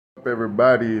Up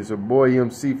everybody, it's your boy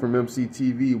MC from MC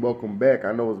TV. Welcome back.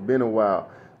 I know it's been a while.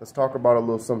 Let's talk about a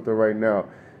little something right now.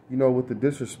 You know, with the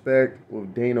disrespect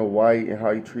with Dana White and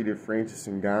how he treated Francis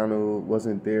Ngannou,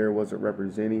 wasn't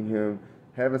representing him,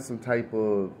 having some type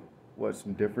of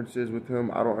some differences with him.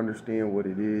 I don't understand what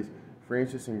it is.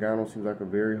 Francis Ngannou seems like a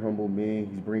very humble man.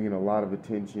 He's bringing a lot of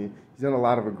attention. He's done a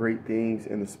lot of great things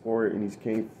in the sport, and he's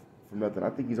came from nothing.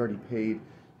 I think he's already paid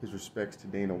his respects to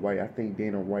Dana White. I think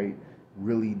Dana White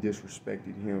really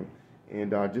disrespected him,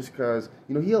 and just because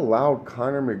he allowed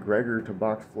Conor McGregor to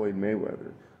box Floyd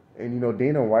Mayweather, and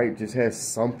Dana White just has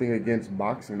something against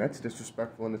boxing. That's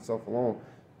disrespectful in itself alone.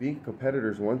 Being a competitor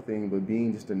is one thing, but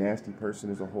being just a nasty person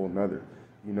is a whole nother.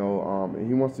 And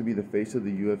he wants to be the face of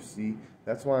the UFC.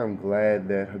 That's why I'm glad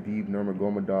that Khabib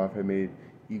Nurmagomedov had made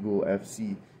Eagle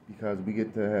FC, because we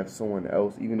get to have someone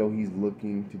else, even though he's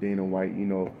looking to Dana White,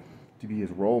 to be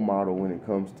his role model when it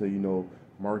comes to,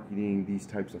 marketing these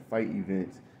types of fight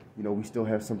events. We still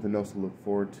have something else to look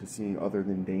forward to seeing other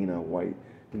than Dana White.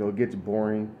 It gets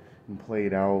boring and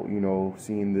played out,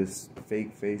 seeing this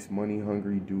fake face,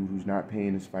 money-hungry dude who's not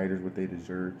paying his fighters what they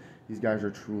deserve. These guys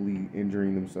are truly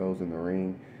injuring themselves in the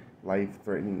ring,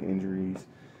 life-threatening injuries.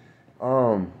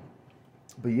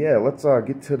 But yeah, let's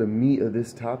get to the meat of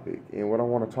this topic. And what I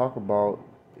want to talk about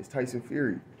is Tyson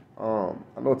Fury. I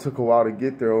know it took a while to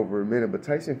get there, over a minute, but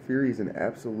Tyson Fury is an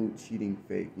absolute cheating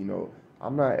fake.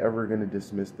 I'm not ever going to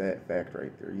dismiss that fact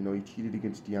right there. He cheated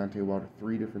against Deontay Wilder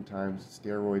 3 different times,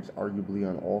 steroids arguably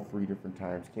on all 3 different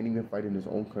times, can't even fight in his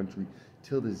own country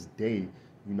till this day.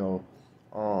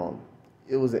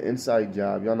 It was an inside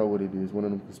job. Y'all know what it is, one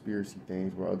of them conspiracy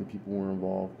things where other people were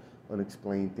involved,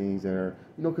 unexplained things that are,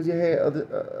 because you had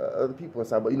other people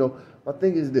inside. But, my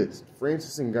thing is this: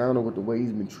 Francis Ngannou, with the way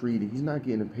he's been treated, he's not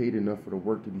getting paid enough for the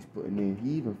work that he's putting in.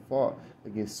 He even fought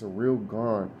against Cyril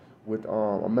Gane with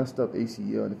a messed up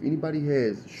ACL. And if anybody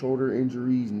has shoulder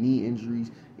injuries, knee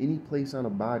injuries, any place on a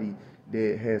body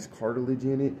that has cartilage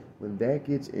in it, when that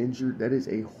gets injured, that is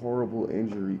a horrible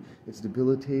injury. It's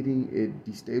debilitating, it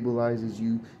destabilizes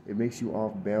you, it makes you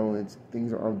off balance,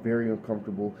 things are very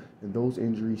uncomfortable, and those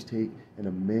injuries take an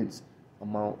immense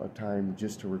amount of time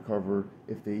just to recover,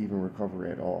 if they even recover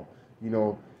at all. And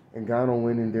Ngannou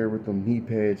went in there with them knee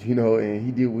pads, and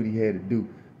he did what he had to do,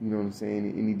 you know what I'm saying,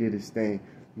 and he did his thing.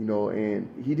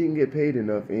 And he didn't get paid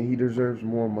enough, and he deserves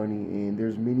more money, and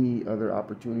there's many other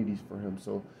opportunities for him.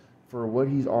 So for what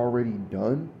he's already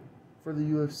done for the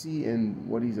UFC and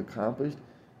what he's accomplished,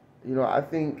 I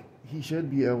think he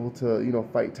should be able to,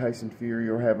 fight Tyson Fury,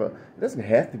 or it doesn't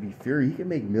have to be Fury. He can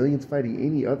make millions fighting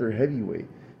any other heavyweight.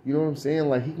 You know what I'm saying?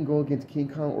 Like, he can go against King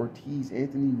Kong Ortiz,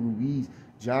 Anthony Ruiz,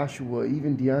 Joshua,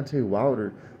 even Deontay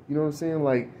Wilder. You know what I'm saying?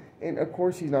 Like, and of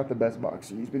course, he's not the best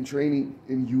boxer. He's been training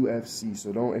in UFC,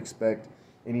 so don't expect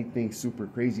anything super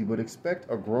crazy, but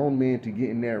expect a grown man to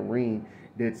get in that ring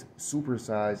that's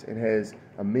supersized and has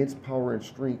immense power and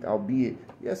strength, albeit,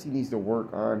 yes, he needs to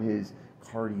work on his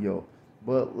cardio.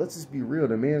 But let's just be real,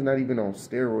 the man's not even on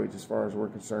steroids as far as we're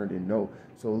concerned, and no.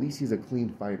 So at least he's a clean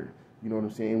fighter. You know what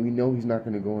I'm saying? We know he's not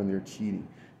going to go in there cheating.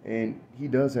 And he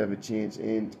does have a chance,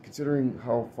 and considering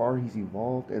how far he's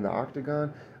evolved in the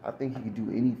octagon, I think he could do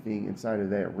anything inside of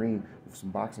that ring with some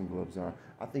boxing gloves on.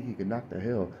 I think he could knock the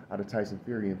hell out of Tyson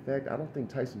Fury. In fact, I don't think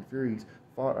Tyson Fury's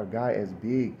fought a guy as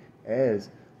big as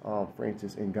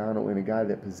Francis Ngannou, and a guy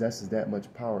that possesses that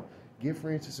much power. Give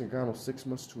Francis Ngannou 6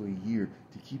 months to a year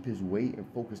to keep his weight and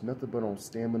focus nothing but on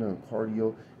stamina and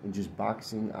cardio and just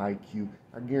boxing IQ.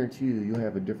 I guarantee you'll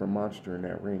have a different monster in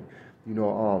that ring.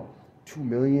 $2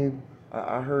 million.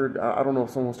 I heard, I don't know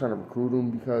if someone's trying to recruit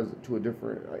him to a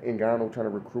different, Ngannou trying to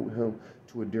recruit him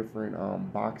to a different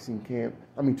boxing camp,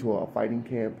 to a fighting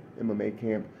camp, MMA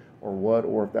camp, or what,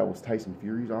 or if that was Tyson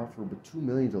Fury's offer, but $2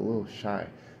 million is a little shy.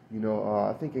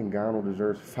 I think Ngannou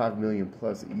deserves $5 million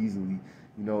plus easily,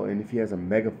 and if he has a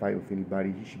mega fight with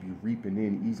anybody, he should be reaping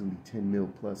in easily 10 mil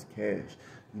plus cash.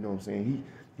 You know what I'm saying?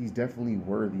 He's definitely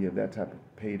worthy of that type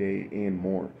of payday and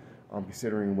more.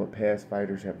 Considering what past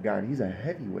fighters have gotten. He's a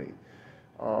heavyweight.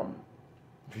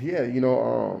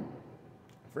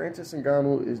 Francis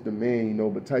Ngannou is the man,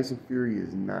 but Tyson Fury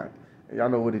is not. And y'all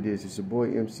know what it is. It's your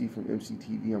boy MC from MC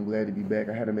TV. I'm glad to be back.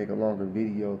 I had to make a longer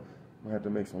video. I have to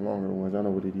make some longer ones. I know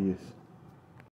what it is.